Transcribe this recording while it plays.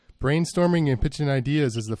Brainstorming and pitching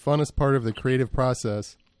ideas is the funnest part of the creative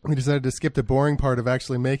process. We decided to skip the boring part of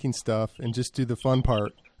actually making stuff and just do the fun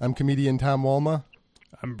part. I'm comedian Tom Wolma.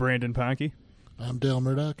 I'm Brandon Ponke. I'm Dale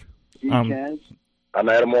Murdoch. I'm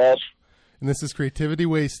Adam Walsh. And this is Creativity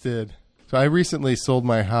Wasted. So I recently sold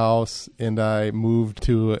my house and I moved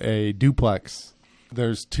to a duplex.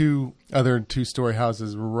 There's two other two-story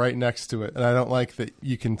houses right next to it, and I don't like that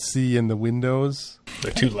you can see in the windows.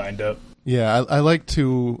 They're two lined up. Yeah, I like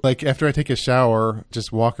to, after I take a shower,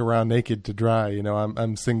 just walk around naked to dry. You know,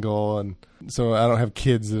 I'm single, and so I don't have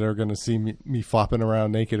kids that are going to see me flopping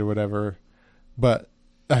around naked or whatever. But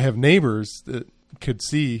I have neighbors that could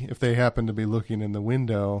see if they happen to be looking in the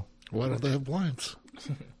window. Why don't they have blinds?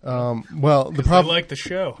 Well, the problem, I like the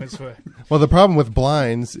show. That's why. Well, the problem with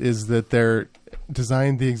blinds is that they're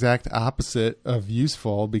designed the exact opposite of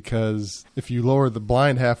useful, because if you lower the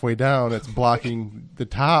blind halfway down, it's blocking the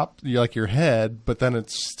top, like your head, but then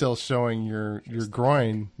it's still showing your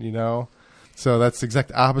groin, you know? So that's the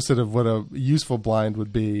exact opposite of what a useful blind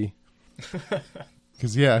would be.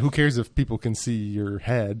 Because, yeah, who cares if people can see your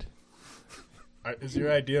head? Is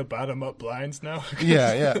your idea bottom-up blinds now?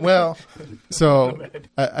 Yeah. Well, so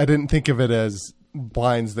I didn't think of it as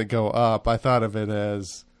blinds that go up. I thought of it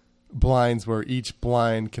as blinds where each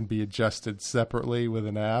blind can be adjusted separately with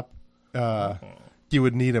an app. You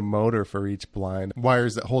would need a motor for each blind.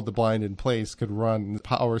 Wires that hold the blind in place could run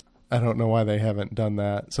power. I don't know why they haven't done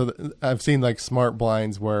that. So I've seen smart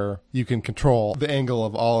blinds where you can control the angle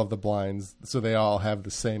of all of the blinds so they all have the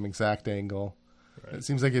same exact angle. Right. It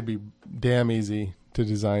seems like it'd be damn easy to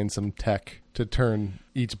design some tech to turn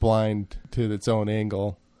each blind to its own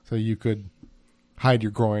angle so you could hide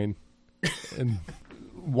your groin and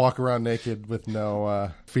walk around naked with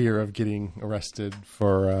no fear of getting arrested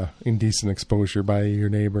for indecent exposure by your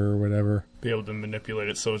neighbor or whatever. Be able to manipulate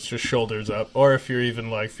it so it's just shoulders up. Or if you're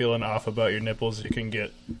even feeling off about your nipples, you can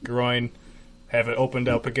get groin, have it opened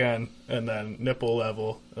up again, and then nipple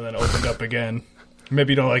level, and then opened up again.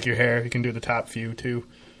 Maybe you don't like your hair, you can do the top few too.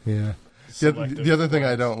 Yeah. The other thing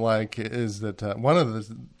I don't like is that one of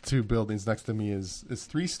the two buildings next to me is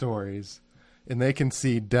 3 stories, and they can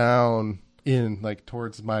see down in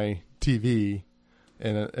towards my TV,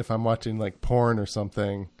 and if I'm watching porn or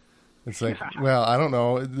something, it's well, I don't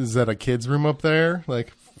know, is that a kid's room up there?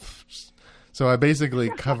 So I basically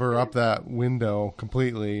cover up that window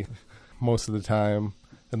completely most of the time,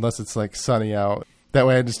 unless it's sunny out. That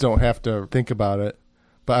way I just don't have to think about it.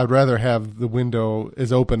 But I'd rather have the window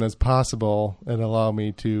as open as possible and allow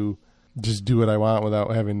me to just do what I want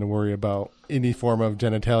without having to worry about any form of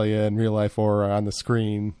genitalia in real life or on the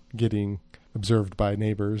screen getting observed by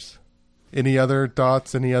neighbors. Any other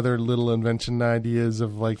thoughts? Any other little invention ideas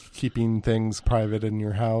of keeping things private in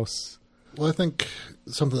your house? Well, I think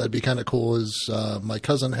something that'd be kind of cool is my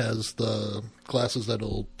cousin has the glasses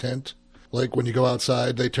that'll tint. When you go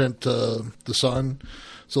outside, they tint the sun.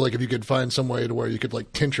 So if you could find some way to where you could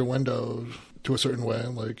tint your window to a certain way,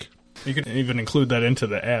 You can even include that into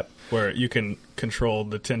the app where you can control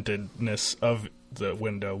the tintedness of the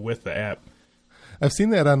window with the app. I've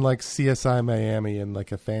seen that on CSI Miami in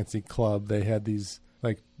a fancy club. They had these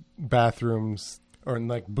bathrooms or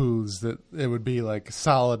booths that it would be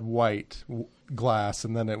solid white glass,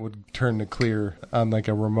 and then it would turn to clear on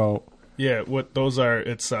a remote. Yeah, what those are,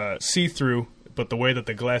 it's see-through, but the way that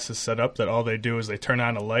the glass is set up, that all they do is they turn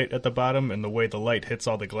on a light at the bottom, and the way the light hits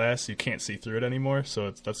all the glass, you can't see through it anymore,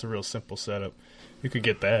 so that's a real simple setup. You could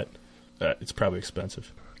get that. It's probably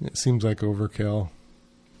expensive. It seems like overkill.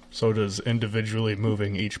 So does individually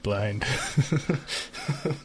moving each blind.